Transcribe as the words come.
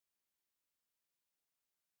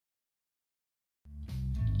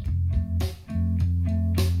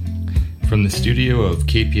From the studio of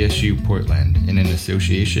KPSU Portland, in an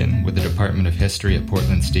association with the Department of History at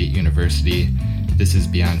Portland State University, this is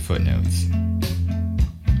Beyond Footnotes.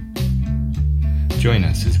 Join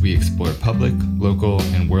us as we explore public, local,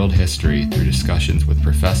 and world history through discussions with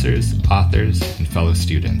professors, authors, and fellow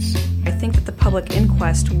students. I think that the public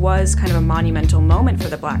inquest was kind of a monumental moment for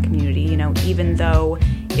the Black community, even though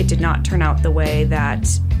it did not turn out the way that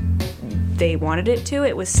they wanted it to.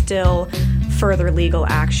 It was still further legal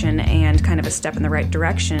action and kind of a step in the right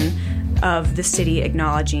direction of the city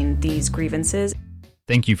acknowledging these grievances.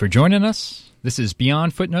 Thank you for joining us. This is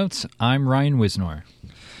Beyond Footnotes. I'm Ryan Wisnor.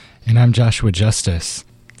 And I'm Joshua Justice.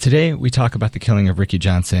 Today, we talk about the killing of Ricky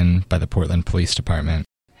Johnson by the Portland Police Department.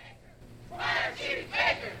 Fire Chief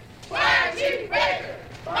Baker! Fire Chief Baker!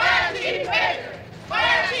 Fire Chief Baker!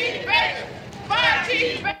 Fire Chief Baker! Fire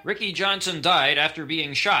Chief Baker! Ricky Johnson died after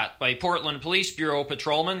being shot by Portland Police Bureau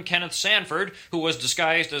patrolman Kenneth Sanford, who was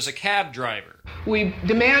disguised as a cab driver. We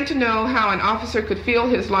demand to know how an officer could feel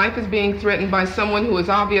his life is being threatened by someone who is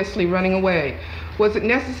obviously running away. Was it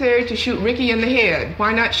necessary to shoot Ricky in the head?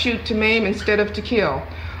 Why not shoot to maim instead of to kill?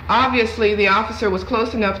 Obviously, the officer was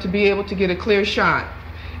close enough to be able to get a clear shot.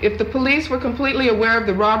 If the police were completely aware of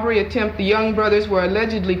the robbery attempt the Young brothers were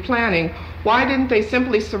allegedly planning, why didn't they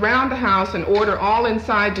simply surround the house and order all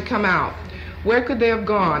inside to come out? Where could they have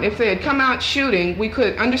gone? If they had come out shooting, we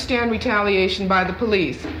could understand retaliation by the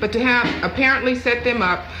police. But to have apparently set them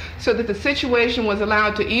up so that the situation was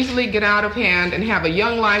allowed to easily get out of hand and have a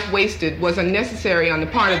young life wasted was unnecessary on the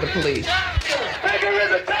part of the police. Baker is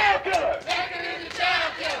a child killer! Baker is a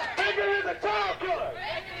child killer! Baker is a child killer!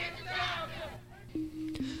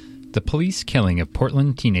 The police killing of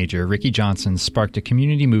Portland teenager Ricky Johnson sparked a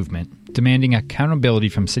community movement demanding accountability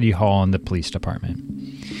from City Hall and the police department.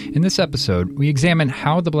 In this episode, we examine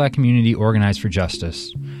how the Black community organized for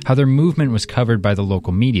justice, how their movement was covered by the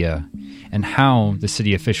local media, and how the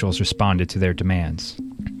city officials responded to their demands.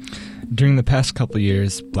 During the past couple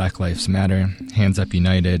years, Black Lives Matter, Hands Up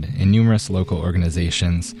United, and numerous local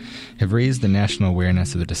organizations have raised the national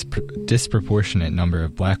awareness of the disproportionate number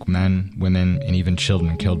of Black men, women, and even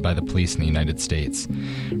children killed by the police in the United States.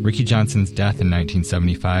 Ricky Johnson's death in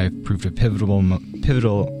 1975 proved a pivotal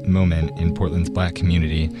moment in Portland's Black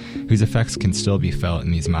community, whose effects can still be felt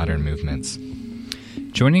in these modern movements.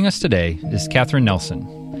 Joining us today is Catherine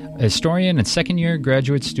Nelson, a historian and second-year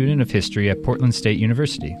graduate student of history at Portland State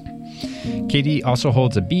University. Katie also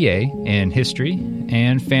holds a BA in History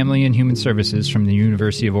and Family and Human Services from the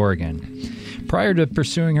University of Oregon. Prior to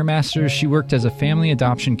pursuing her master's, she worked as a family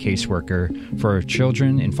adoption caseworker for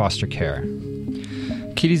children in foster care.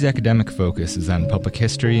 Katie's academic focus is on public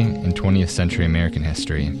history and 20th century American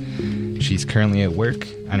history. She's currently at work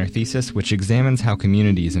on her thesis, which examines how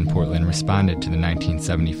communities in Portland responded to the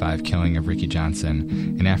 1975 killing of Ricky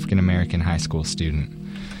Johnson, an African-American high school student.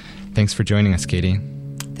 Thanks for joining us, Katie.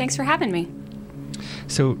 Thanks for having me.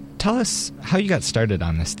 So tell us how you got started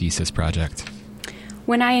on this thesis project.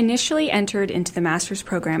 When I initially entered into the master's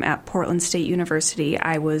program at Portland State University,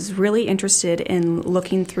 I was really interested in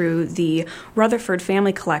looking through the Rutherford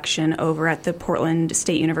family collection over at the Portland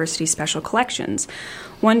State University Special Collections.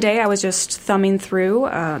 One day I was just thumbing through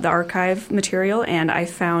the archive material and I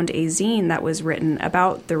found a zine that was written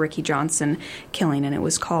about the Ricky Johnson killing, and it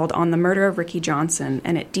was called On the Murder of Ricky Johnson,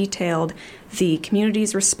 and it detailed the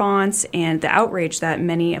community's response and the outrage that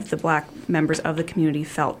many of the Black members of the community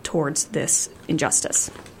felt towards this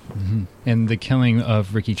injustice. Mm-hmm. And the killing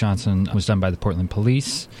of Ricky Johnson was done by the Portland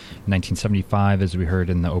Police in 1975, as we heard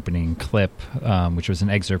in the opening clip, which was an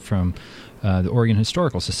excerpt from the Oregon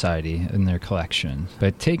Historical Society in their collection.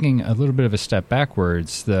 But taking a little bit of a step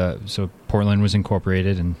backwards, so Portland was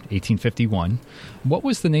incorporated in 1851. What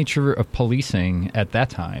was the nature of policing at that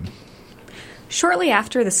time? Shortly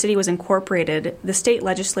after the city was incorporated, the state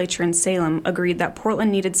legislature in Salem agreed that Portland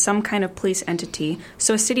needed some kind of police entity,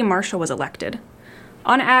 so a city marshal was elected.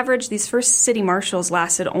 On average, these first city marshals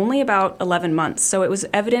lasted only about 11 months, so it was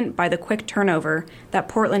evident by the quick turnover that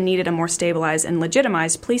Portland needed a more stabilized and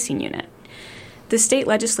legitimized policing unit. The state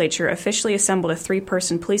legislature officially assembled a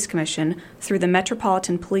 3-person police commission through the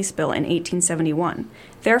Metropolitan Police Bill in 1871.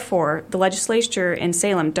 Therefore, the legislature in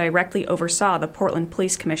Salem directly oversaw the Portland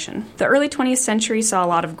Police Commission. The early 20th century saw a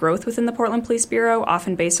lot of growth within the Portland Police Bureau,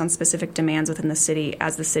 often based on specific demands within the city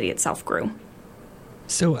as the city itself grew.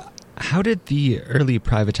 So, how did the early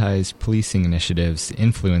privatized policing initiatives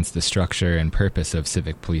influence the structure and purpose of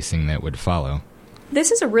civic policing that would follow? This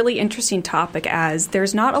is a really interesting topic as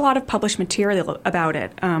there's not a lot of published material about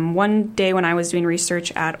it. One day when I was doing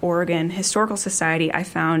research at Oregon Historical Society, I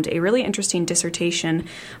found a really interesting dissertation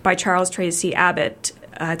by Charles Tracy Abbott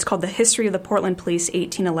It's called The History of the Portland Police,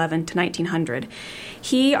 1811 to 1900.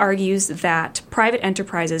 He argues that private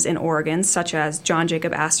enterprises in Oregon, such as John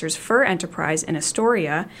Jacob Astor's Fur Enterprise in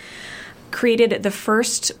Astoria, created the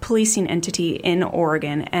first policing entity in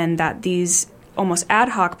Oregon, and that these almost ad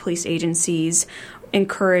hoc police agencies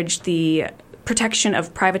encouraged the protection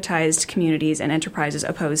of privatized communities and enterprises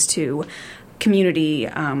opposed to community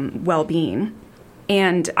well-being.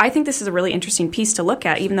 And I think this is a really interesting piece to look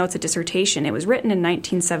at, even though it's a dissertation. It was written in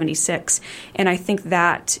 1976, and I think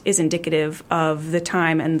that is indicative of the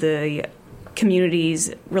time and the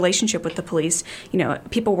community's relationship with the police. You know,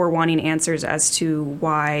 people were wanting answers as to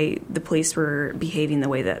why the police were behaving the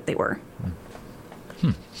way that they were.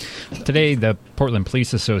 Today, the Portland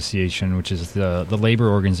Police Association, which is the labor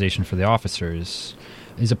organization for the officers,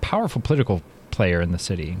 is a powerful political player in the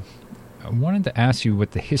city. I wanted to ask you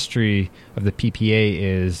what the history of the PPA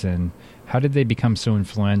is and how did they become so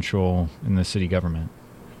influential in the city government?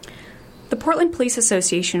 The Portland Police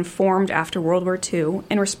Association formed after World War II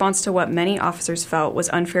in response to what many officers felt was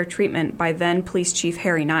unfair treatment by then Police Chief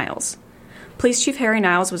Harry Niles. Police Chief Harry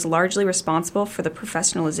Niles was largely responsible for the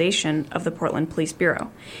professionalization of the Portland Police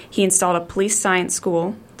Bureau. He installed a police science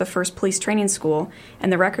school, the first police training school,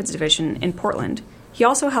 and the records division in Portland. He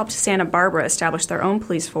also helped Santa Barbara establish their own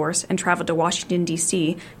police force and traveled to Washington,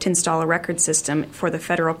 D.C. to install a record system for the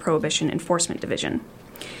Federal Prohibition Enforcement Division.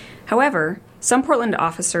 However, some Portland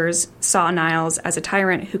officers saw Niles as a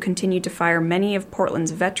tyrant who continued to fire many of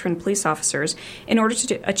Portland's veteran police officers in order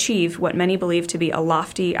to achieve what many believed to be a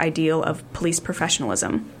lofty ideal of police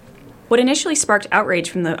professionalism. What initially sparked outrage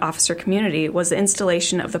from the officer community was the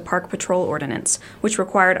installation of the Park Patrol Ordinance, which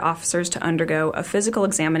required officers to undergo a physical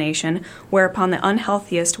examination, whereupon the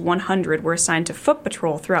unhealthiest 100 were assigned to foot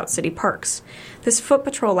patrol throughout city parks. This foot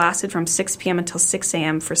patrol lasted from 6 p.m. until 6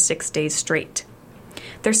 a.m. for 6 days straight.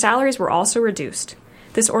 Their salaries were also reduced.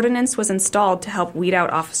 This ordinance was installed to help weed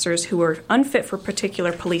out officers who were unfit for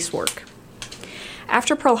particular police work.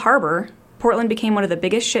 After Pearl Harbor, Portland became one of the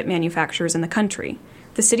biggest ship manufacturers in the country.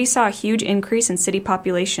 The city saw a huge increase in city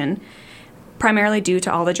population, primarily due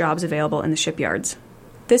to all the jobs available in the shipyards.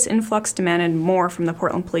 This influx demanded more from the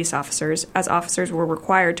Portland police officers, as officers were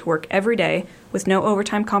required to work every day with no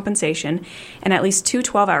overtime compensation and at least 2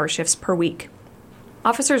 12-hour shifts per week.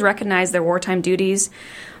 Officers recognized their wartime duties,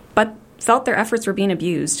 but felt their efforts were being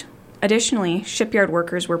abused. Additionally, shipyard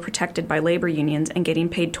workers were protected by labor unions and getting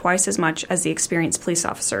paid twice as much as the experienced police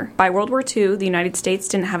officer. By World War II, the United States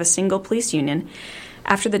didn't have a single police union.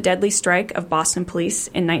 After the deadly strike of Boston police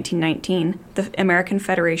in 1919, the American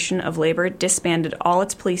Federation of Labor disbanded all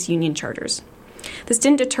its police union charters. This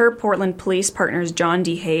didn't deter Portland police partners John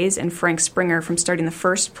D. Hayes and Frank Springer from starting the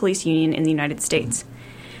first police union in the United States.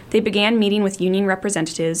 They began meeting with union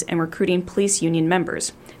representatives and recruiting police union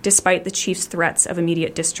members, despite the chief's threats of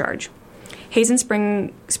immediate discharge. Hayes and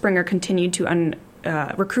Springer continued to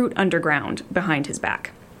recruit underground behind his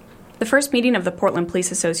back. The first meeting of the Portland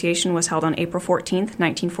Police Association was held on April 14,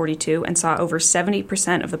 1942, and saw over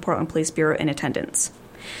 70% of the Portland Police Bureau in attendance.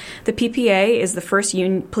 The PPA is the first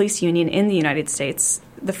police union in the United States.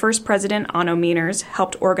 The first president, Otto Meaners,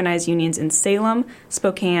 helped organize unions in Salem,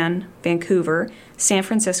 Spokane, Vancouver, San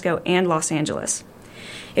Francisco, and Los Angeles.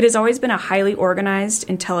 It has always been a highly organized,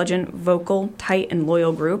 intelligent, vocal, tight, and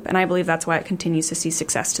loyal group, and I believe that's why it continues to see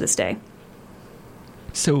success to this day.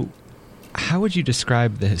 So, how would you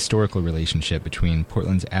describe the historical relationship between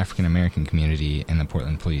Portland's African-American community and the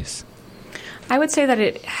Portland Police? I would say that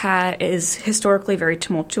it is historically very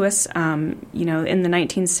tumultuous. In the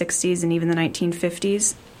 1960s and even the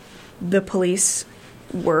 1950s, the police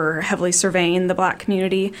were heavily surveying the black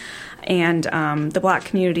community, and the black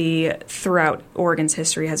community throughout Oregon's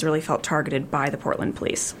history has really felt targeted by the Portland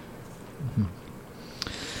Police. Mm-hmm.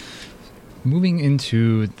 Moving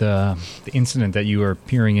into the incident that you are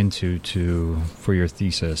peering into for your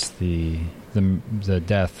thesis, the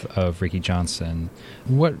death of Ricky Johnson,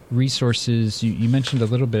 what resources, you mentioned a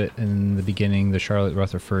little bit in the beginning, the Charlotte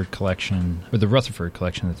Rutherford collection, or the Rutherford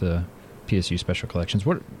collection at the PSU Special Collections.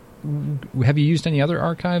 What have you used any other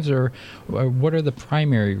archives, or what are the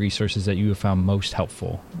primary resources that you have found most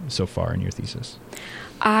helpful so far in your thesis?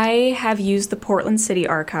 I have used the Portland City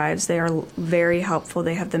Archives. They are very helpful.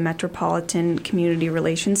 They have the Metropolitan Community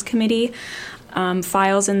Relations Committee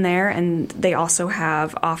files in there, and they also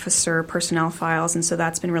have officer personnel files, and so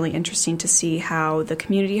that's been really interesting to see how the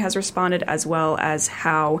community has responded as well as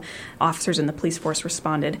how officers in the police force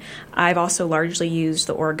responded. I've also largely used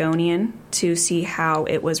the Oregonian to see how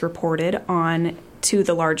it was reported on to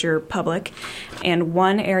the larger public, and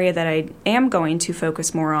one area that I am going to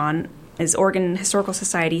focus more on is Oregon Historical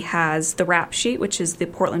Society has the Rap Sheet, which is the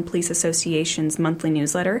Portland Police Association's monthly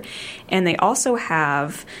newsletter, and they also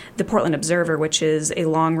have the Portland Observer, which is a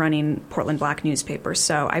long-running Portland Black newspaper.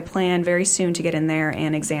 So I plan very soon to get in there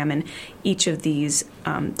and examine each of these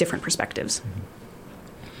different perspectives.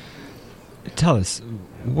 Tell us,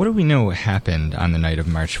 what do we know happened on the night of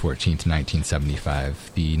March 14th,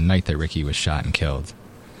 1975, the night that Ricky was shot and killed?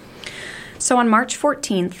 So on March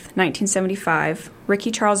 14th, 1975, Ricky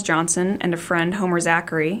Charles Johnson and a friend, Homer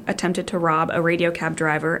Zachary, attempted to rob a radio cab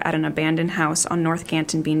driver at an abandoned house on North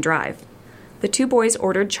Canton Bean Drive. The two boys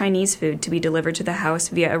ordered Chinese food to be delivered to the house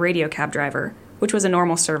via a radio cab driver, which was a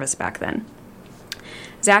normal service back then.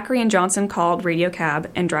 Zachary and Johnson called radio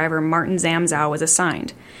cab, and driver Martin Zamzow was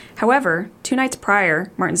assigned. However, 2 nights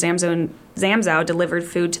prior, Martin Zamzow delivered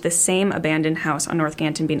food to the same abandoned house on North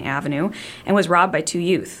Canton Bean Avenue and was robbed by 2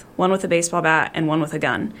 youth, one with a baseball bat and one with a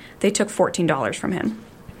gun. They took $14 from him.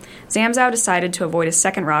 Zamzow decided to avoid a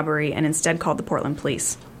second robbery and instead called the Portland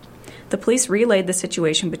police. The police relayed the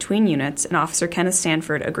situation between units, and Officer Kenneth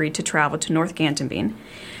Sanford agreed to travel to North Canton Bean.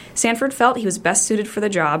 Sanford felt he was best suited for the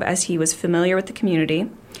job as he was familiar with the community,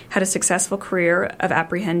 had a successful career of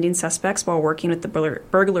apprehending suspects while working with the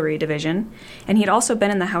burglary division, and he had also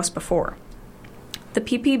been in the house before. The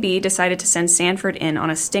PPB decided to send Sanford in on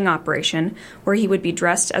a sting operation where he would be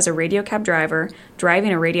dressed as a radio cab driver,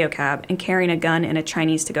 driving a radio cab, and carrying a gun in a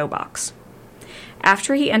Chinese to-go box.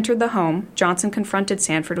 After he entered the home, Johnson confronted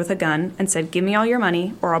Sanford with a gun and said, "Give me all your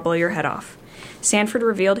money or I'll blow your head off." Sanford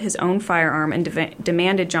revealed his own firearm and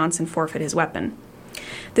demanded Johnson forfeit his weapon.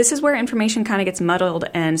 This is where information kind of gets muddled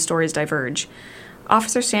and stories diverge.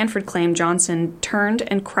 Officer Sanford claimed Johnson turned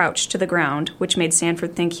and crouched to the ground, which made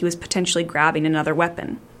Sanford think he was potentially grabbing another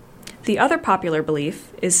weapon. The other popular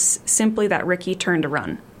belief is simply that Ricky turned to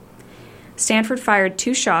run. Sanford fired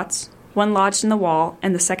 2 shots, one lodged in the wall,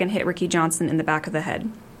 and the second hit Ricky Johnson in the back of the head.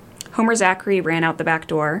 Homer Zachary ran out the back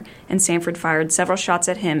door, and Sanford fired several shots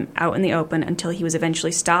at him out in the open until he was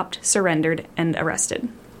eventually stopped, surrendered, and arrested.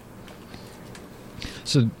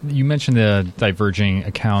 So you mentioned the diverging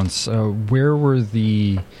accounts. Where were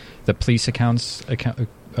the police accounts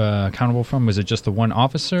accountable from? Was it just the one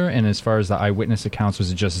officer? And as far as the eyewitness accounts, was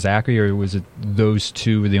it just Zachary, or was it those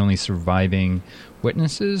two were the only surviving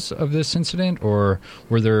witnesses of this incident, or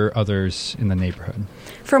were there others in the neighborhood?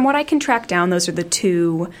 From what I can track down, those are the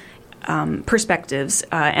two perspectives,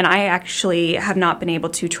 and I actually have not been able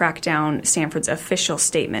to track down Sanford's official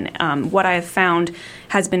statement. What I have found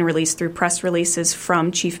has been released through press releases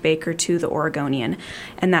from Chief Baker to the Oregonian,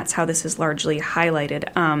 and that's how this is largely highlighted.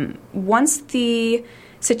 Once the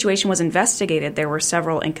situation was investigated, there were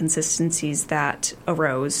several inconsistencies that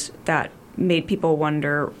arose that made people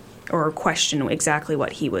wonder or question exactly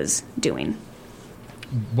what he was doing.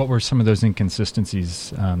 What were some of those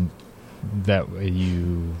inconsistencies that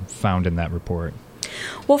you found in that report?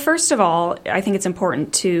 Well, first of all, I think it's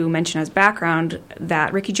important to mention as background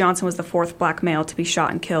that Ricky Johnson was the 4th black male to be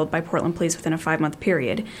shot and killed by Portland police within a 5-month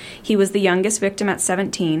period. He was the youngest victim at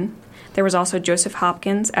 17. There was also Joseph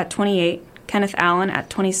Hopkins at 28, Kenneth Allen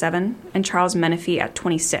at 27, and Charles Menifee at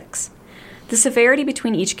 26. The severity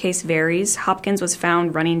between each case varies. Hopkins was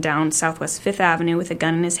found running down Southwest 5th Avenue with a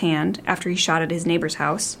gun in his hand after he shot at his neighbor's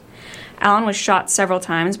house. Allen was shot several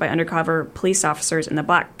times by undercover police officers in the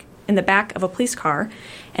back of a police car,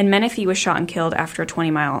 and Menifee was shot and killed after a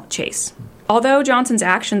 20-mile chase. Although Johnson's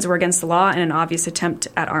actions were against the law and an obvious attempt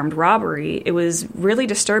at armed robbery, it was really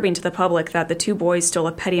disturbing to the public that the 2 boys stole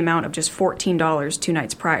a petty amount of just $14 2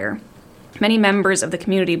 nights prior. Many members of the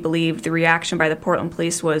community believed the reaction by the Portland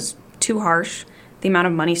police was too harsh. The amount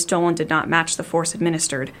of money stolen did not match the force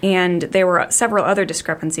administered, and there were several other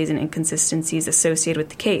discrepancies and inconsistencies associated with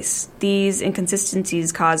the case. These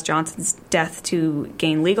inconsistencies caused Johnson's death to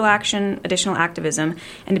gain legal action, additional activism,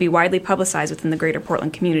 and to be widely publicized within the greater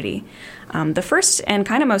Portland community. The first and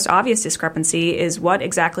kind of most obvious discrepancy is what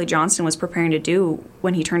exactly Johnson was preparing to do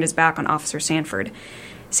when he turned his back on Officer Sanford.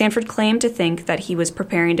 Sanford claimed to think that he was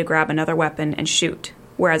preparing to grab another weapon and shoot,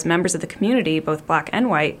 whereas members of the community, both black and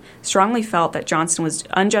white, strongly felt that Johnson was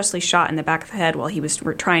unjustly shot in the back of the head while he was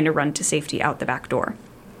trying to run to safety out the back door.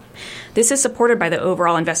 This is supported by the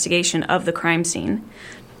overall investigation of the crime scene.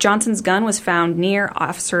 Johnson's gun was found near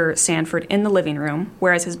Officer Sanford in the living room,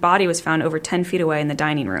 whereas his body was found over 10 feet away in the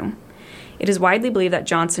dining room. It is widely believed that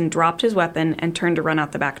Johnson dropped his weapon and turned to run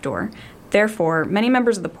out the back door. Therefore, many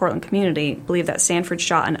members of the Portland community believe that Sanford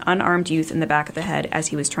shot an unarmed youth in the back of the head as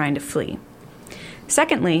he was trying to flee.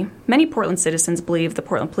 Secondly, many Portland citizens believe the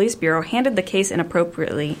Portland Police Bureau handled the case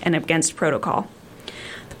inappropriately and against protocol.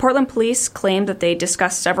 The Portland police claimed that they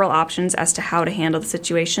discussed several options as to how to handle the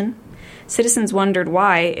situation. Citizens wondered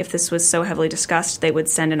why, if this was so heavily discussed, they would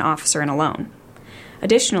send an officer in alone.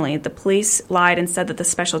 Additionally, the police lied and said that the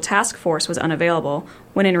special task force was unavailable,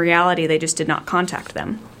 when in reality they just did not contact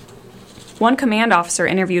them. One command officer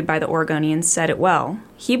interviewed by the Oregonian said it well.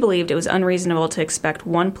 He believed it was unreasonable to expect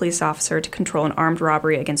one police officer to control an armed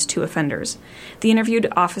robbery against 2 offenders. The interviewed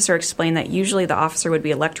officer explained that usually the officer would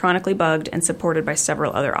be electronically bugged and supported by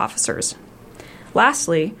several other officers.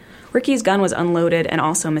 Lastly, Ricky's gun was unloaded and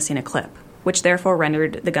also missing a clip, which therefore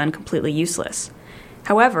rendered the gun completely useless.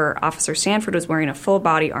 However, Officer Sanford was wearing a full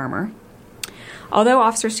body armor. Although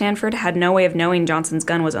Officer Sanford had no way of knowing Johnson's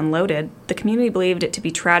gun was unloaded, the community believed it to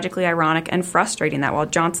be tragically ironic and frustrating that while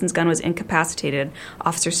Johnson's gun was incapacitated,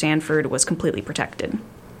 Officer Sanford was completely protected.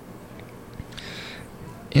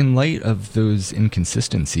 In light of those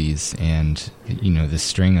inconsistencies and, the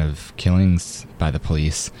string of killings by the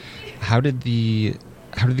police, how did the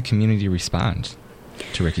community respond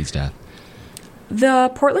to Ricky's death?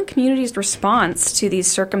 The Portland community's response to these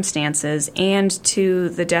circumstances and to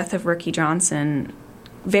the death of Ricky Johnson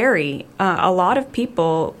vary. A lot of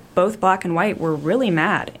people, both black and white, were really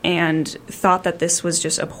mad and thought that this was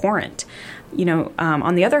just abhorrent.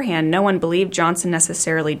 On the other hand, no one believed Johnson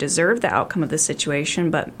necessarily deserved the outcome of the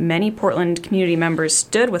situation, but many Portland community members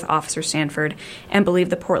stood with Officer Sanford and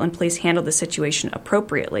believed the Portland police handled the situation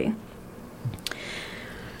appropriately.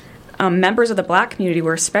 Members of the black community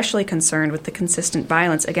were especially concerned with the consistent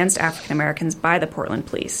violence against African Americans by the Portland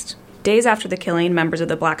police. Days after the killing, members of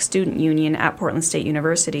the Black Student Union at Portland State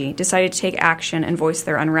University decided to take action and voice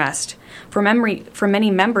their unrest. For many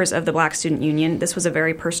members of the Black Student Union, this was a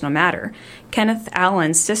very personal matter. Kenneth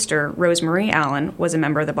Allen's sister, Rose Marie Allen, was a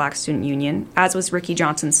member of the Black Student Union, as was Ricky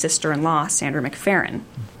Johnson's sister-in-law, Sandra McFerrin.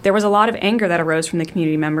 There was a lot of anger that arose from the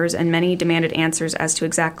community members, and many demanded answers as to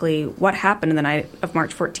exactly what happened in the night of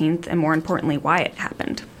March 14th, and more importantly, why it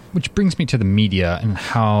happened. Which brings me to the media and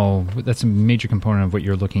how that's a major component of what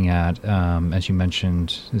you're looking at, as you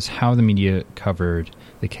mentioned, is how the media covered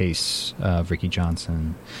the case of Ricky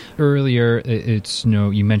Johnson. Earlier,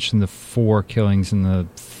 you mentioned the 4 killings in the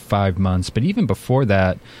 5 months, but even before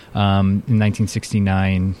that, in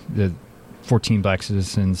 1969, the 14 black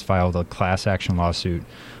citizens filed a class action lawsuit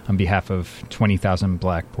on behalf of 20,000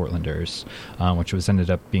 black Portlanders, which ended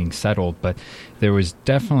up being settled. But there was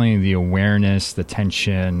definitely the awareness, the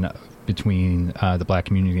tension between the black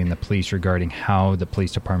community and the police regarding how the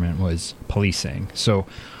police department was policing. So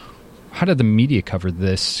how did the media cover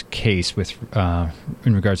this case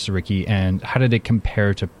in regards to Ricky, and how did it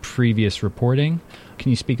compare to previous reporting? Can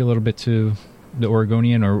you speak a little bit to the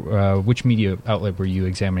Oregonian, or which media outlet were you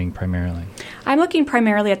examining primarily? I'm looking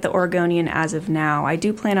primarily at the Oregonian as of now. I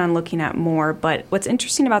do plan on looking at more, but what's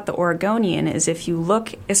interesting about the Oregonian is if you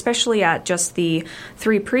look especially at just the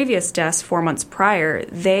 3 previous deaths 4 months prior,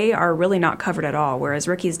 they are really not covered at all, whereas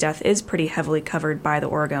Ricky's death is pretty heavily covered by the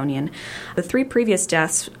Oregonian. The 3 previous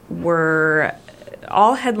deaths were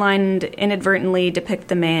all headlined inadvertently depict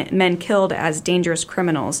the men killed as dangerous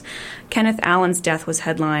criminals. Kenneth Allen's death was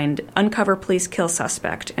headlined, Uncover Police Kill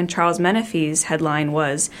Suspect, and Charles Menefee's headline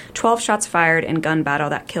was 12 Shots Fired in Gun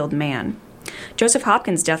Battle That Killed Man. Joseph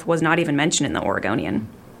Hopkins' death was not even mentioned in the Oregonian.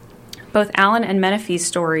 Both Allen and Menefee's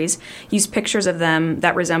stories use pictures of them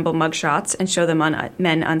that resemble mugshots and show the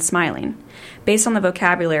men unsmiling. Based on the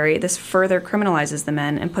vocabulary, this further criminalizes the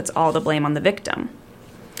men and puts all the blame on the victim.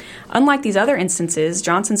 Unlike these other instances,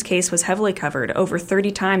 Johnson's case was heavily covered, over 30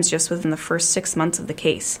 times just within the first 6 months of the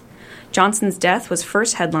case. Johnson's death was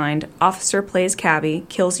first headlined, Officer Plays Cabbie,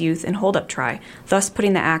 Kills Youth in Hold-Up Try, thus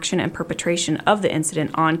putting the action and perpetration of the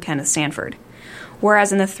incident on Kenneth Sanford.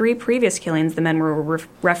 Whereas in the 3 previous killings, the men were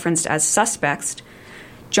referenced as suspects,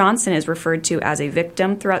 Johnson is referred to as a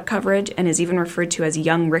victim throughout coverage and is even referred to as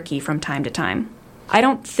Young Ricky from time to time. I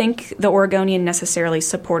don't think the Oregonian necessarily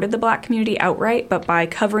supported the black community outright, but by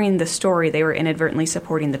covering the story, they were inadvertently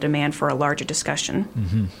supporting the demand for a larger discussion.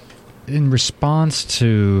 Mm-hmm. In response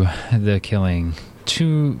to the killing, as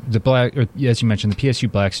you mentioned, the PSU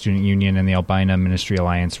Black Student Union and the Albina Ministry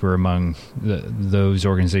Alliance were among those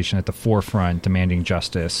organizations at the forefront demanding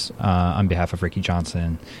justice on behalf of Ricky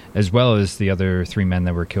Johnson, as well as the other 3 men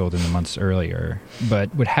that were killed in the months earlier.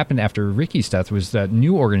 But what happened after Ricky's death was that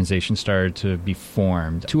new organizations started to be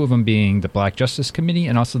formed, 2 of them being the Black Justice Committee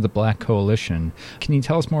and also the Black Coalition. Can you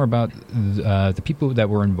tell us more about the people that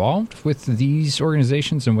were involved with these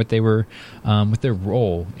organizations and what they were, what their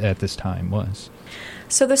role at this time was?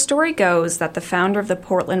 So the story goes that the founder of the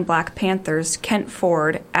Portland Black Panthers, Kent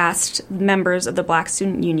Ford, asked members of the Black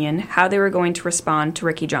Student Union how they were going to respond to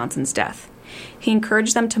Ricky Johnson's death. He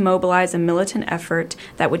encouraged them to mobilize a militant effort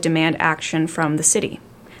that would demand action from the city.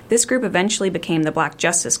 This group eventually became the Black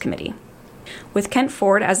Justice Committee. With Kent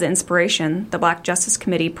Ford as the inspiration, the Black Justice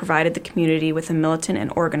Committee provided the community with a militant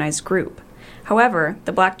and organized group. However,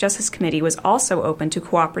 the Black Justice Committee was also open to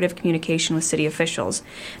cooperative communication with city officials.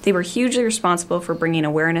 They were hugely responsible for bringing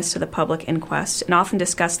awareness to the public inquest and often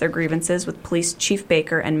discussed their grievances with Police Chief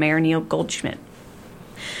Baker and Mayor Neil Goldschmidt.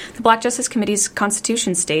 The Black Justice Committee's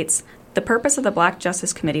constitution states, "The purpose of the Black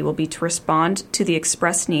Justice Committee will be to respond to the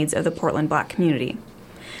expressed needs of the Portland Black community."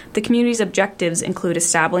 The community's objectives include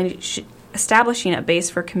establishing a base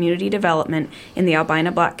for community development in the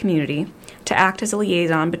Albina Black community, to act as a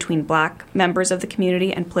liaison between Black members of the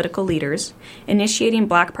community and political leaders, initiating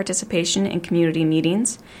Black participation in community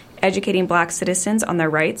meetings, educating Black citizens on their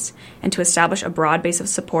rights, and to establish a broad base of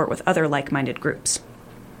support with other like-minded groups.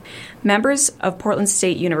 Members of Portland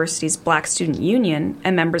State University's Black Student Union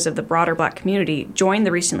and members of the broader Black community joined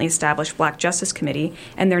the recently established Black Justice Committee,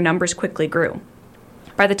 and their numbers quickly grew.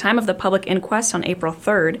 By the time of the public inquest on April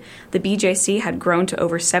 3rd, the BJC had grown to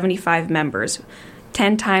over 75 members,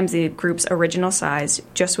 10 times the group's original size,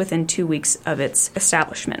 just within 2 weeks of its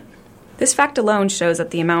establishment. This fact alone shows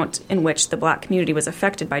that the amount in which the Black community was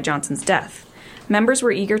affected by Johnson's death. Members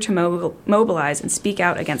were eager to mobilize and speak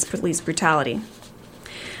out against police brutality.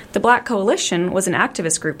 The Black Coalition was an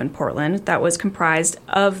activist group in Portland that was comprised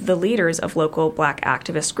of the leaders of local Black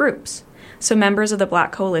activist groups. So members of the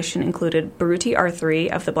Black Coalition included Baruti Arthuri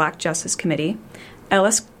of the Black Justice Committee,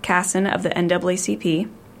 Ellis Casson of the NAACP,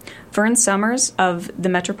 Vern Summers of the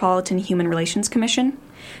Metropolitan Human Relations Commission,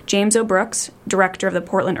 James O'Brooks, director of the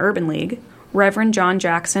Portland Urban League, Reverend John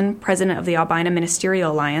Jackson, president of the Albina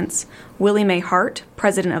Ministerial Alliance, Willie Mae Hart,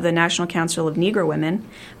 president of the National Council of Negro Women,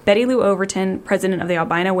 Betty Lou Overton, president of the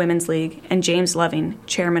Albina Women's League, and James Loving,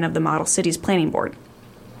 chairman of the Model Cities Planning Board.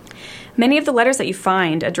 Many of the letters that you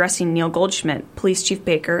find addressing Neil Goldschmidt, Police Chief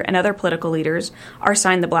Baker, and other political leaders are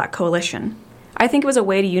signed the Black Coalition. I think it was a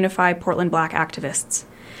way to unify Portland Black activists.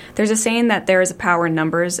 There's a saying that there is a power in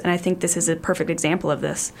numbers, and I think this is a perfect example of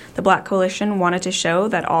this. The Black Coalition wanted to show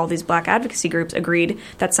that all these Black advocacy groups agreed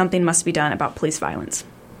that something must be done about police violence.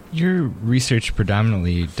 Your research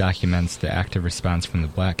predominantly documents the active response from the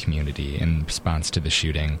Black community in response to the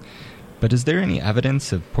shooting. But is there any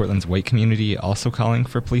evidence of Portland's white community also calling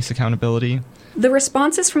for police accountability? The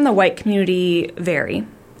responses from the white community vary.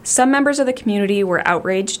 Some members of the community were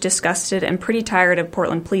outraged, disgusted, and pretty tired of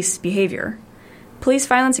Portland police behavior. Police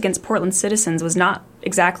violence against Portland citizens was not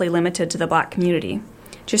exactly limited to the Black community.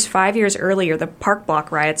 Just 5 years earlier, the Park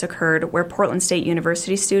Block riots occurred where Portland State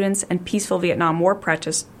University students and peaceful Vietnam War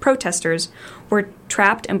protesters were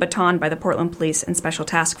trapped and batoned by the Portland Police and Special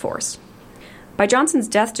Task Force. By Johnson's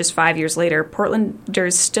death just 5 years later,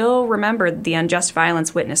 Portlanders still remembered the unjust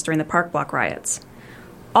violence witnessed during the Park Block riots.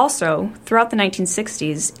 Also, throughout the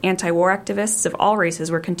 1960s, anti-war activists of all races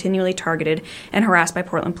were continually targeted and harassed by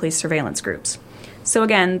Portland police surveillance groups. So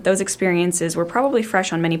again, those experiences were probably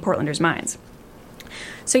fresh on many Portlanders' minds.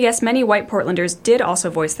 So yes, many white Portlanders did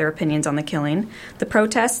also voice their opinions on the killing. The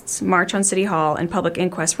protests, march on City Hall, and public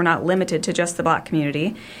inquests were not limited to just the Black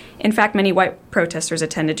community. In fact, many white protesters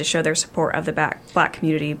attended to show their support of the Black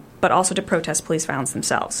community, but also to protest police violence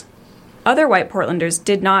themselves. Other white Portlanders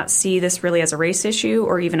did not see this really as a race issue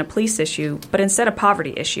or even a police issue, but instead a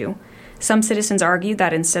poverty issue. Some citizens argued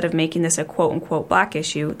that instead of making this a quote-unquote Black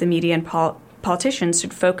issue, the media and politicians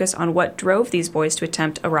should focus on what drove these boys to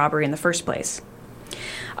attempt a robbery in the first place.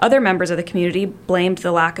 Other members of the community blamed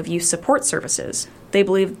the lack of youth support services. They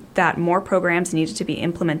believed that more programs needed to be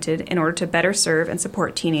implemented in order to better serve and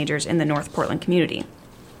support teenagers in the North Portland community.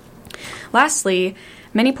 Lastly,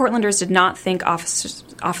 many Portlanders did not think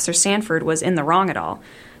Officer Sanford was in the wrong at all.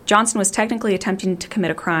 Johnson was technically attempting to commit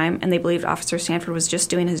a crime, and they believed Officer Sanford was just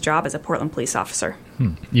doing his job as a Portland police officer.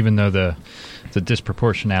 Even though the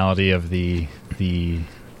disproportionality of the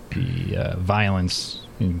violence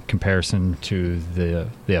in comparison to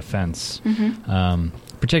the offense.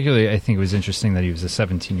 Particularly, I think it was interesting that he was a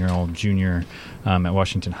 17-year-old junior at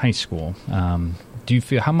Washington High School.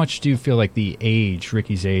 How much do you feel like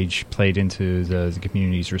Ricky's age, played into the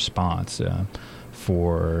community's response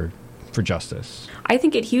for justice? I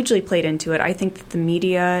think it hugely played into it. I think that the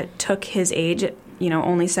media took his age,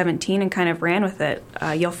 only 17, and kind of ran with it.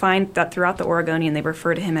 You'll find that throughout the Oregonian, they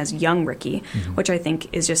refer to him as young Ricky, which I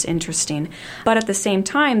think is just interesting. But at the same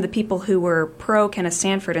time, the people who were pro Kenneth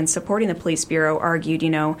Sanford and supporting the police bureau argued,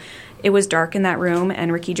 it was dark in that room,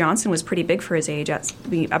 and Ricky Johnson was pretty big for his age, at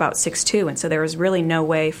about 6'2", and so there was really no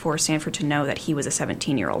way for Sanford to know that he was a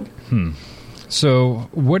 17-year-old. So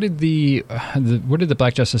what did the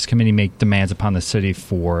Black Justice Committee make demands upon the city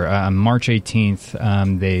for? On March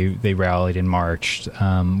 18th, they rallied and marched.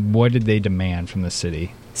 What did they demand from the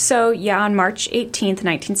city? So, on March 18th,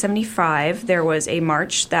 1975, there was a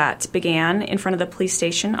march that began in front of the police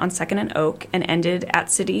station on 2nd and Oak and ended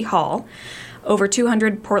at City Hall. Over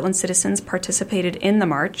 200 Portland citizens participated in the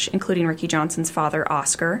march, including Ricky Johnson's father,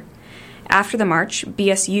 Oscar. After the march,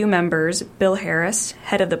 BSU members Bill Harris,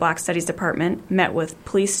 head of the Black Studies Department, met with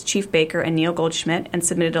Police Chief Baker and Neil Goldschmidt and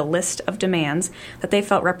submitted a list of demands that they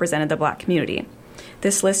felt represented the black community.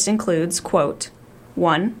 This list includes, quote,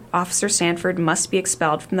 1. Officer Sanford must be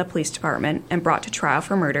expelled from the police department and brought to trial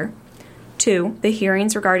for murder. 2. The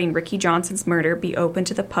hearings regarding Ricky Johnson's murder be open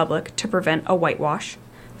to the public to prevent a whitewash.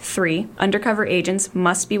 3. Undercover agents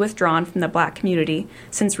must be withdrawn from the black community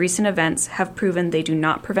since recent events have proven they do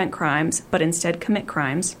not prevent crimes but instead commit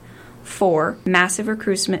crimes. 4. Massive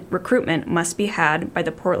recruitment must be had by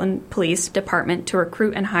the Portland Police Department to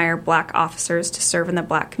recruit and hire black officers to serve in the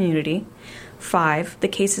black community. 5. The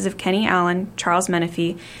cases of Kenny Allen, Charles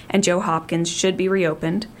Menifee, and Joe Hopkins should be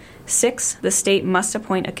reopened. 6. The state must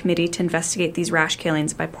appoint a committee to investigate these rash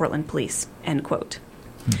killings by Portland police. End quote.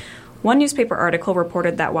 One newspaper article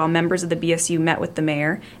reported that while members of the BSU met with the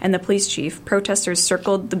mayor and the police chief, protesters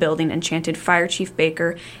circled the building and chanted "Fire Chief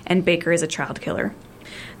Baker" and "Baker is a child killer."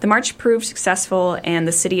 The march proved successful, and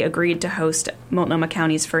the city agreed to host Multnomah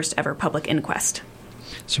County's first ever public inquest.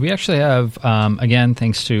 So we actually have, again,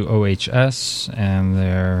 thanks to OHS and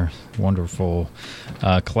their wonderful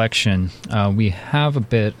collection, we have a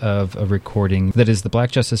bit of a recording that is the Black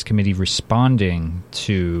Justice Committee responding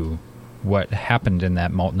to what happened in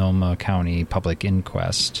that Multnomah County public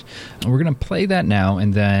inquest. We're going to play that now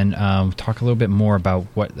and then talk a little bit more about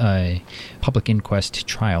what a public inquest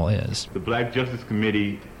trial is. The Black Justice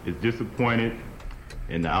Committee is disappointed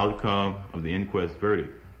in the outcome of the inquest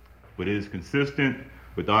verdict, but it is consistent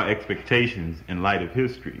with our expectations in light of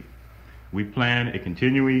history. We plan a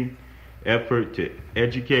continuing effort to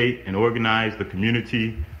educate and organize the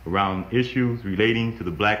community around issues relating to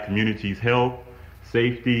the black community's health,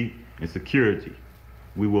 safety, and security.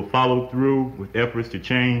 We will follow through with efforts to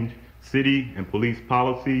change city and police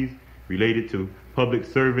policies related to public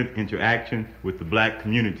servant interaction with the black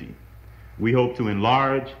community. We hope to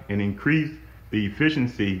enlarge and increase the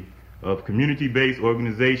efficiency of community-based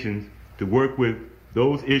organizations to work with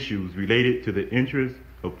those issues related to the interests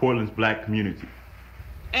of Portland's black community.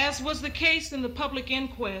 As was the case in the public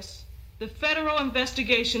inquest, the federal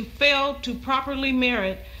investigation failed to properly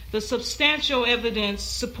merit the substantial evidence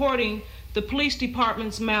supporting the police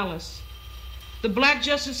department's malice. The Black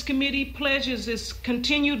Justice Committee pledges its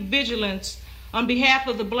continued vigilance on behalf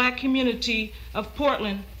of the black community of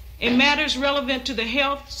Portland in matters relevant to the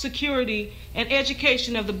health, security, and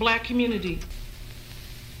education of the black community.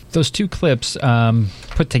 Those two clips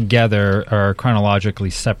put together are chronologically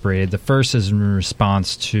separated. The first is in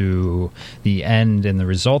response to the end and the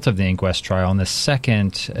result of the inquest trial, and the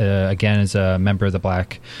second, again, is a member of the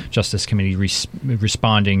Black Justice Committee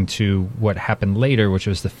responding to what happened later, which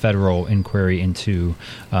was the federal inquiry into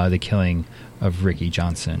the killing of Ricky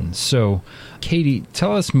Johnson. So, Katie,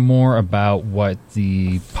 tell us more about what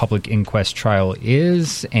the public inquest trial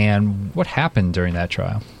is and what happened during that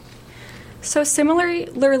trial. So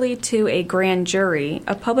similarly to a grand jury,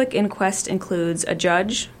 a public inquest includes a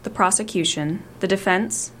judge, the prosecution, the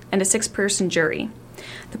defense, and a 6-person jury.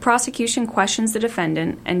 The prosecution questions the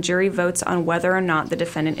defendant, and jury votes on whether or not the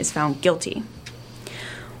defendant is found guilty.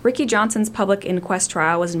 Ricky Johnson's public inquest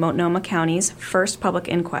trial was Multnomah County's first public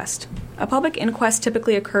inquest. A public inquest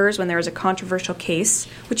typically occurs when there is a controversial case,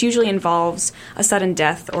 which usually involves a sudden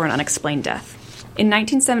death or an unexplained death. In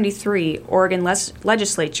 1973, Oregon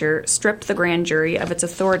legislature stripped the grand jury of its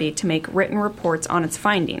authority to make written reports on its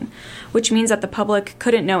finding, which means that the public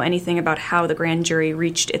couldn't know anything about how the grand jury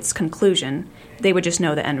reached its conclusion. They would just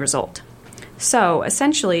know the end result. So,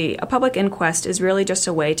 essentially, a public inquest is really just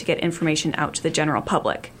a way to get information out to the general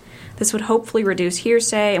public. This would hopefully reduce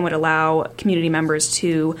hearsay and would allow community members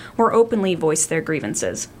to more openly voice their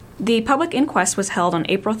grievances. The public inquest was held on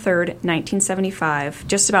April 3, 1975,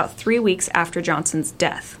 just about 3 weeks after Johnson's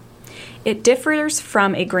death. It differs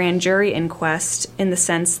from a grand jury inquest in the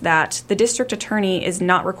sense that the district attorney is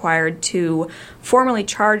not required to formally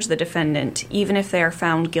charge the defendant, even if they are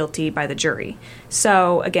found guilty by the jury.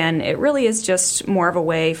 So, again, it really is just more of a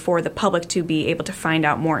way for the public to be able to find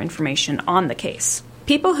out more information on the case.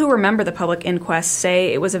 People who remember the public inquest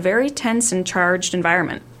say it was a very tense and charged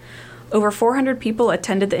environment. Over 400 people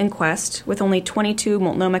attended the inquest, with only 22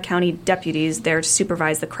 Multnomah County deputies there to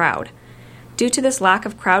supervise the crowd. Due to this lack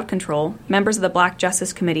of crowd control, members of the Black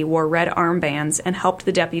Justice Committee wore red armbands and helped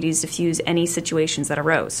the deputies defuse any situations that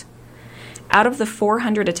arose. Out of the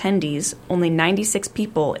 400 attendees, only 96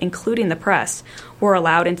 people, including the press, were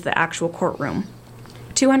allowed into the actual courtroom.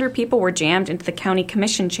 200 people were jammed into the county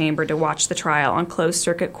commission chamber to watch the trial on closed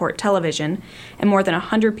circuit court television, and more than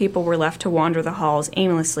 100 people were left to wander the halls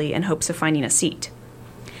aimlessly in hopes of finding a seat.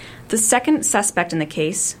 The second suspect in the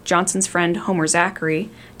case, Johnson's friend Homer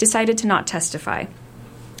Zachary, decided to not testify.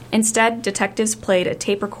 Instead, detectives played a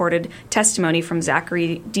tape-recorded testimony from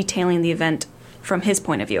Zachary detailing the event from his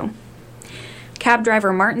point of view. Cab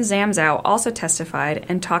driver Martin Zamzow also testified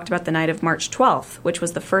and talked about the night of March 12th, which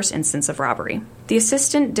was the first instance of robbery. The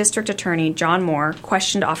Assistant District Attorney, John Moore,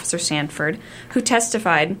 questioned Officer Sanford, who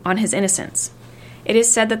testified on his innocence. It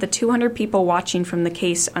is said that the 200 people watching from the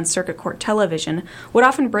case on circuit court television would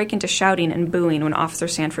often break into shouting and booing when Officer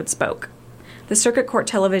Sanford spoke. The circuit court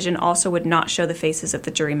television also would not show the faces of the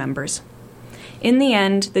jury members. In the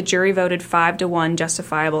end, the jury voted 5-1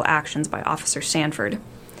 justifiable actions by Officer Sanford.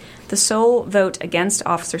 The sole vote against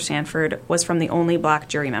Officer Sanford was from the only black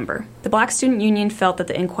jury member. The Black Student Union felt that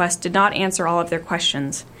the inquest did not answer all of their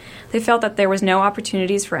questions. They felt that there was no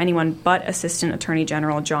opportunities for anyone but Assistant Attorney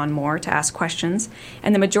General John Moore to ask questions,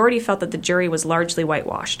 and the majority felt that the jury was largely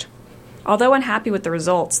whitewashed. Although unhappy with the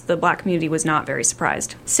results, the black community was not very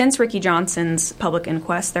surprised. Since Ricky Johnson's public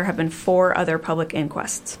inquest, there have been 4 other public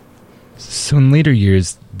inquests. So in later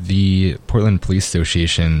years, the Portland Police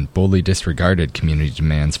Association boldly disregarded community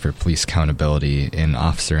demands for police accountability in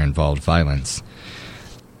officer-involved violence.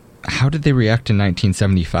 How did they react in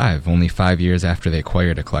 1975, only 5 years after they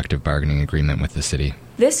acquired a collective bargaining agreement with the city?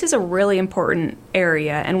 This is a really important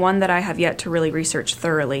area and one that I have yet to really research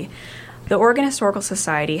thoroughly. The Oregon Historical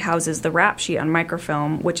Society houses the Rap Sheet on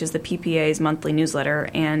Microfilm, which is the PPA's monthly newsletter,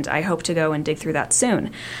 and I hope to go and dig through that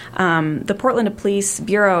soon. The Portland Police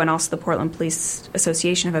Bureau and also the Portland Police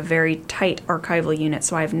Association have a very tight archival unit,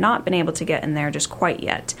 so I have not been able to get in there just quite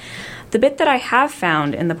yet. The bit that I have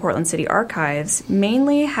found in the Portland City Archives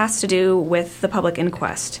mainly has to do with the public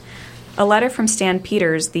inquest. A letter from Stan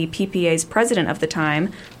Peters, the PPA's president of the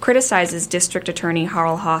time, criticizes District Attorney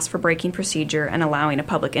Harl Haas for breaking procedure and allowing a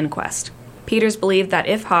public inquest. Peters believed that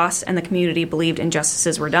if Haas and the community believed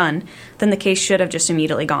injustices were done, then the case should have just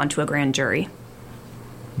immediately gone to a grand jury.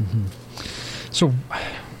 Mm-hmm. So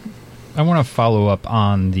I want to follow up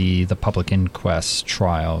on the public inquest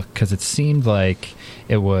trial, because it seemed like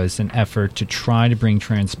it was an effort to try to bring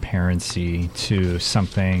transparency to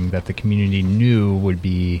something that the community knew would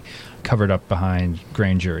be covered up behind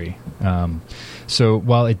grand jury. So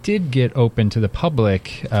while it did get open to the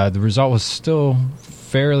public, the result was still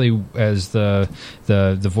fairly, as the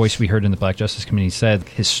voice we heard in the Black Justice Committee said,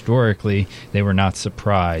 historically they were not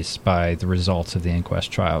surprised by the results of the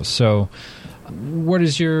inquest trials. So what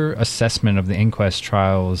is your assessment of the inquest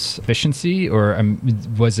trial's efficiency, or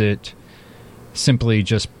was it simply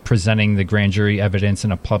just presenting the grand jury evidence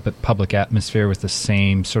in a public atmosphere with the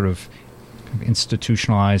same sort of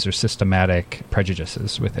institutionalized or systematic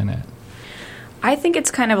prejudices within it? I think it's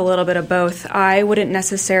kind of a little bit of both. I wouldn't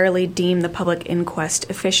necessarily deem the public inquest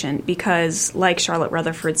efficient because, like Charlotte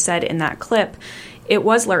Rutherford said in that clip, it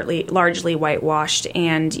was largely whitewashed,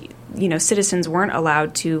 and citizens weren't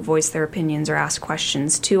allowed to voice their opinions or ask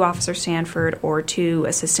questions to Officer Sanford or to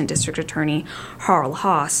Assistant District Attorney Harl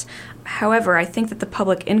Haas. However, I think that the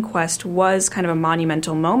public inquest was kind of a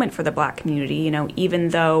monumental moment for the black community, even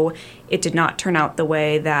though it did not turn out the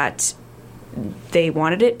way that they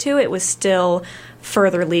wanted it to. It was still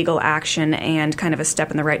further legal action and kind of a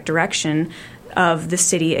step in the right direction of the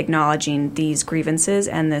city acknowledging these grievances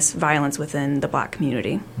and this violence within the black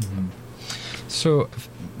community. Mm-hmm. So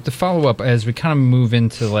to follow up, as we kind of move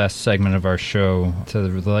into the last segment of our show, to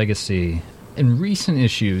the legacy, in recent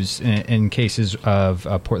issues, in cases of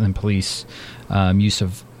Portland police use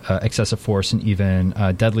of excessive force and even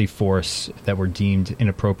deadly force that were deemed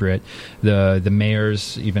inappropriate, the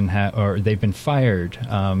mayors even they've been fired.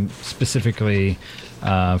 Specifically,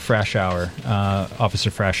 Officer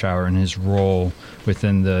Frashauer, in his role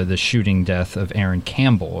within the shooting death of Aaron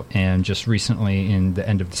Campbell, and just recently, in the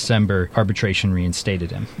end of December, arbitration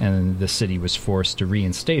reinstated him, and the city was forced to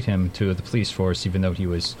reinstate him to the police force, even though he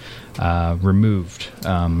was removed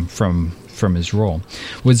from his role.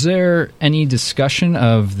 Was there any discussion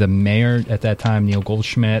of the mayor at that time, Neil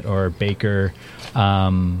Goldschmidt or Baker,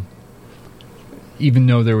 even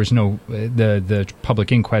though there was the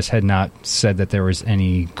public inquest had not said that there was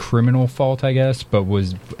any criminal fault, I guess, but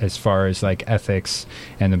was, as far as like ethics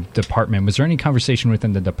and the department, was there any conversation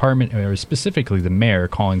within the department, or specifically the mayor,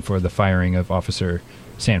 calling for the firing of Officer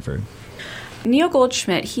Sanford? Neil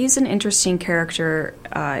Goldschmidt, he's an interesting character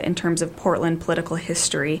in terms of Portland political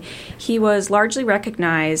history. He was largely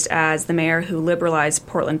recognized as the mayor who liberalized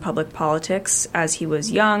Portland public politics, as he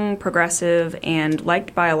was young, progressive, and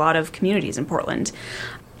liked by a lot of communities in Portland.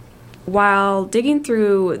 While digging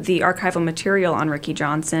through the archival material on Ricky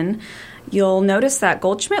Johnson, you'll notice that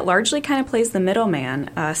Goldschmidt largely kind of plays the middleman.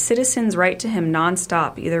 Citizens write to him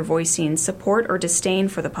nonstop, either voicing support or disdain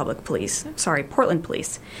for the Portland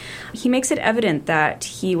Police. He makes it evident that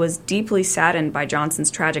he was deeply saddened by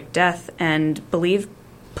Johnson's tragic death and believed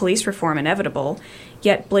police reform inevitable,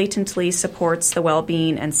 yet blatantly supports the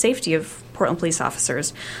well-being and safety of Portland police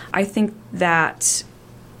officers. I think that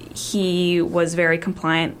he was very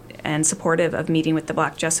compliant and supportive of meeting with the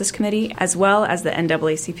Black Justice Committee, as well as the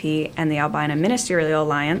NAACP and the Albina Ministerial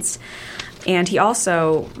Alliance. And he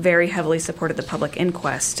also very heavily supported the public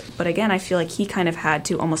inquest. But again, I feel like he kind of had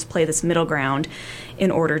to almost play this middle ground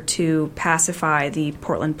in order to pacify the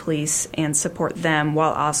Portland police and support them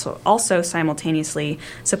while also simultaneously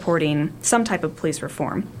supporting some type of police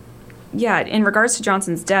reform. Yeah, in regards to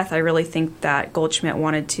Johnson's death, I really think that Goldschmidt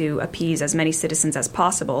wanted to appease as many citizens as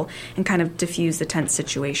possible and kind of diffuse the tense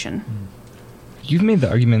situation. You've made the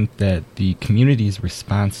argument that the community's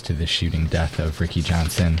response to the shooting death of Ricky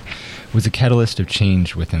Johnson was a catalyst of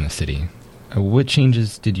change within the city. What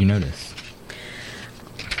changes did you notice?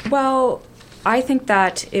 Well, I think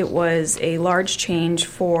that it was a large change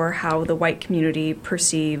for how the white community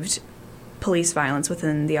perceived police violence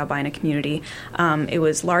within the Albina community. It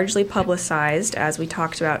was largely publicized, as we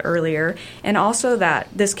talked about earlier, and also that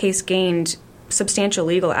this case gained substantial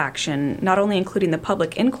legal action, not only including the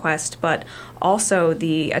public inquest, but also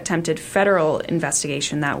the attempted federal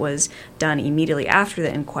investigation that was done immediately after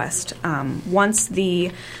the inquest. Once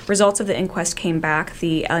the results of the inquest came back,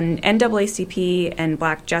 the NAACP and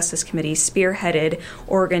Black Justice Committee spearheaded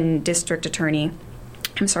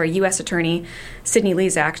U.S. Attorney Sidney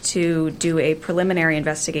Lezak to do a preliminary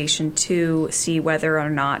investigation to see whether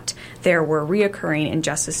or not there were reoccurring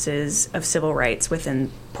injustices of civil rights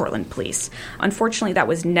within Portland Police. Unfortunately, that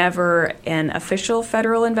was never an official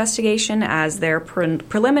federal investigation, as their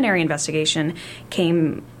preliminary investigation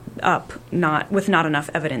came up with not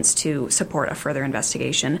enough evidence to support a further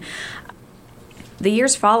investigation. The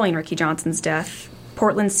years following Ricky Johnson's death,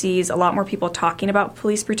 Portland sees a lot more people talking about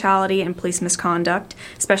police brutality and police misconduct,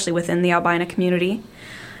 especially within the Albina community.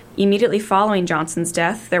 Immediately following Johnson's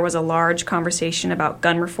death, there was a large conversation about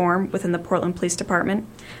gun reform within the Portland Police Department.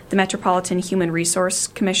 The Metropolitan Human Resource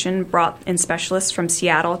Commission brought in specialists from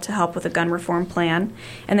Seattle to help with a gun reform plan,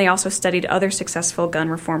 and they also studied other successful gun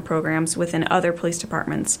reform programs within other police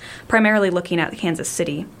departments, primarily looking at Kansas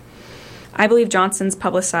City. I believe Johnson's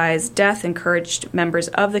publicized death encouraged members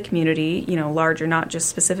of the community, larger, not just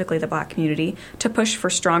specifically the Black community, to push for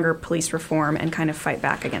stronger police reform and kind of fight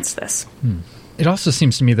back against this. It also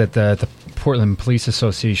seems to me that the Portland Police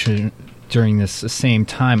Association during this same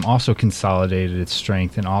time also consolidated its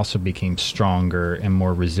strength and also became stronger and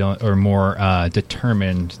more resilient or more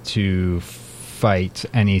determined to fight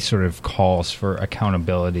any sort of calls for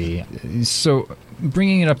accountability. So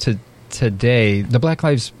bringing it up to today, the Black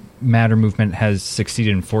Lives Matter movement has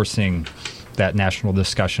succeeded in forcing that national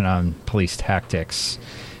discussion on police tactics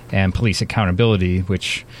and police accountability,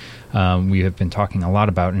 which we have been talking a lot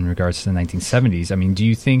about in regards to the 1970s. I mean, do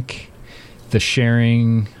you think the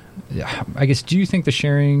sharing of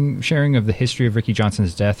the history of Ricky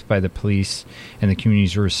Johnson's death by the police and the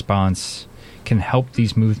community's response can help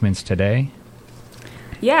these movements today?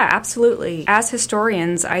 Yeah, absolutely. As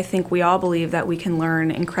historians, I think we all believe that we can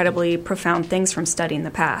learn incredibly profound things from studying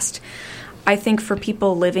the past. I think for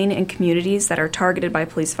people living in communities that are targeted by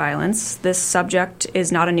police violence, this subject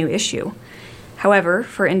is not a new issue. However,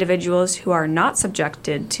 for individuals who are not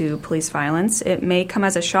subjected to police violence, it may come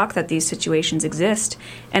as a shock that these situations exist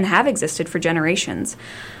and have existed for generations.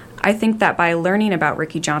 I think that by learning about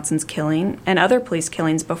Ricky Johnson's killing and other police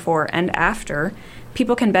killings before and after,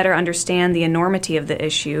 people can better understand the enormity of the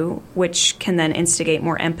issue, which can then instigate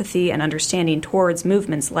more empathy and understanding towards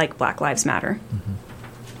movements like Black Lives Matter. Mm-hmm.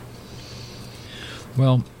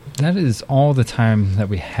 Well, that is all the time that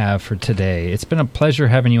we have for today. It's been a pleasure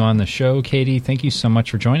having you on the show, Katie. Thank you so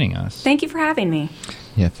much for joining us. Thank you for having me.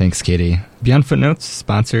 Yeah, thanks, Katie. Beyond Footnotes is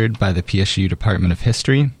sponsored by the PSU Department of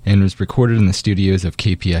History and was recorded in the studios of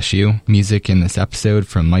KPSU. Music in this episode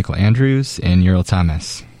from Michael Andrews and Ural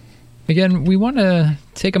Thomas. Again, we want to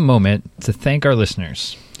take a moment to thank our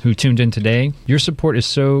listeners who tuned in today. Your support is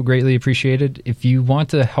so greatly appreciated. If you want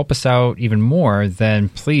to help us out even more, then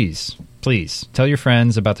please tell your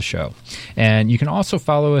friends about the show. And you can also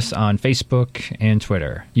follow us on Facebook and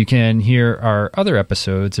Twitter. You can hear our other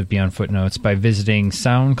episodes of Beyond Footnotes by visiting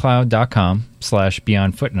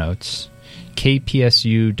soundcloud.com/beyondfootnotes,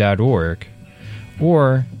 kpsu.org,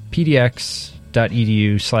 or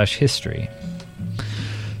pdx.edu/history.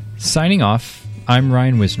 Signing off, I'm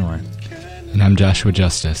Ryan Wisnor. And I'm Joshua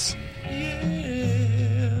Justice.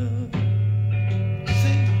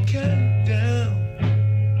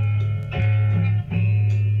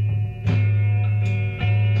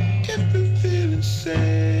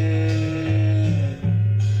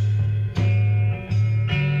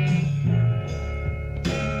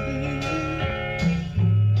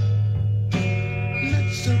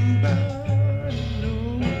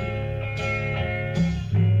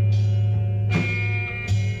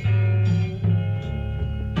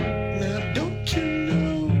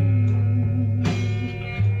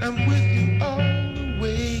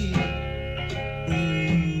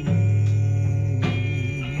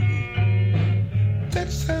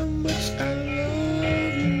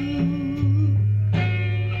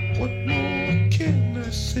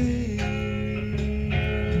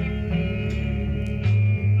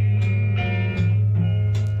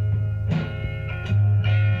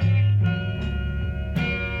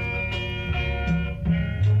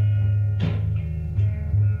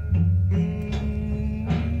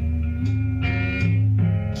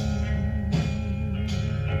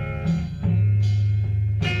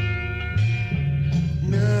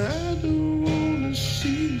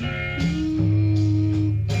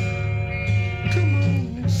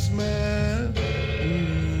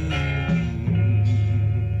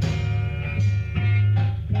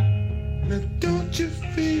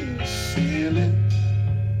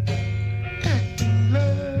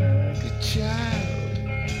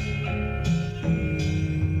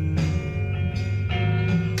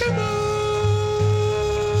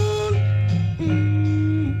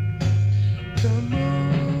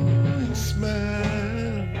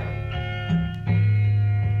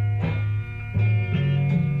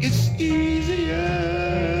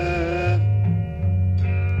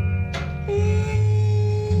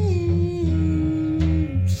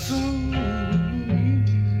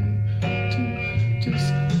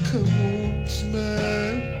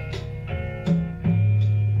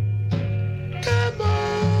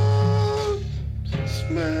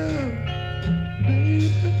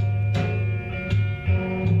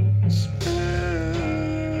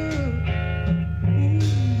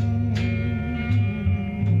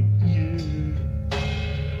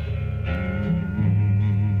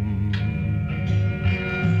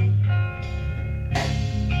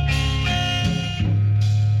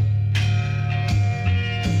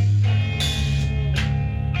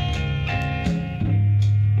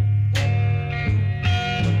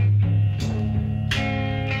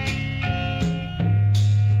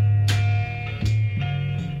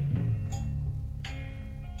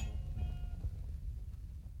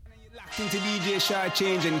 To DJ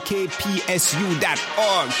Shortchange and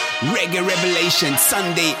KPSU.org. Reggae Revelation,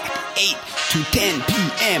 Sunday at 8 to 10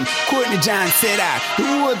 p.m. Courtney John said that. The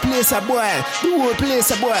whole place a boil. The whole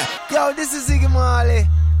place a boil. Yo, this is Ziggy Marley.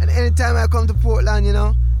 And anytime I come to Portland, you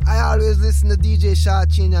know, I always listen to DJ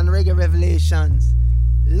Shortchange and Reggae Revelations.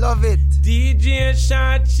 Love it. DJ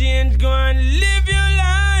Shortchange, go and live your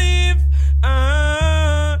life.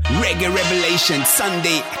 Reggae Revelation,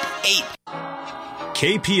 Sunday at 8.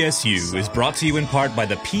 KPSU is brought to you in part by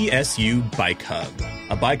the PSU Bike Hub.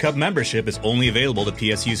 A Bike Hub membership is only available to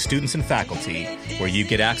PSU students and faculty, where you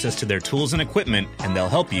get access to their tools and equipment, and they'll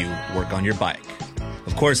help you work on your bike.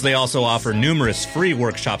 Of course, they also offer numerous free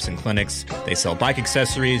workshops and clinics. They sell bike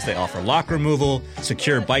accessories, they offer lock removal,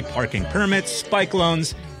 secure bike parking permits, bike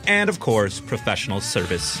loans, and of course, professional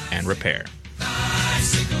service and repair.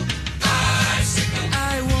 Bicycle, bicycle,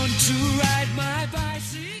 I want to ride my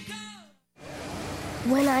bicycle.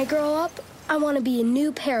 When I grow up, I want to be a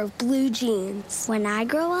new pair of blue jeans. When I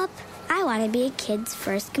grow up, I want to be a kid's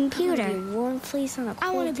first computer. I want to be a warm fleece on a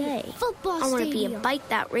cold day. Football I want to stadium. be a bike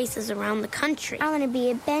that races around the country. I want to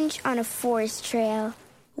be a bench on a forest trail.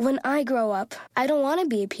 When I grow up, I don't want to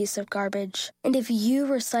be a piece of garbage. And if you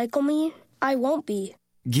recycle me, I won't be.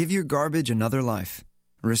 Give your garbage another life.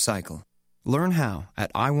 Recycle. Learn how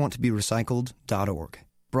at iwanttoberecycled.org.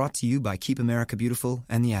 Brought to you by Keep America Beautiful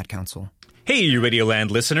and the Ad Council. Hey, you Radioland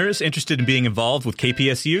listeners, interested in being involved with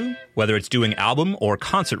KPSU? Whether it's doing album or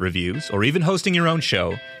concert reviews, or even hosting your own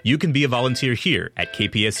show, you can be a volunteer here at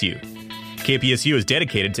KPSU. KPSU is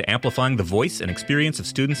dedicated to amplifying the voice and experience of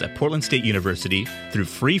students at Portland State University through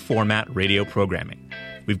free-format radio programming.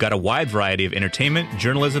 We've got a wide variety of entertainment,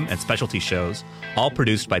 journalism, and specialty shows, all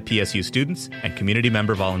produced by PSU students and community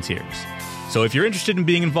member volunteers. So if you're interested in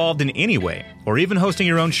being involved in any way, or even hosting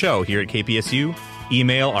your own show here at KPSU,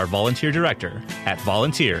 email our volunteer director at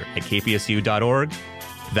volunteer@kpsu.org.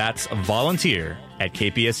 That's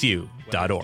volunteer@kpsu.org.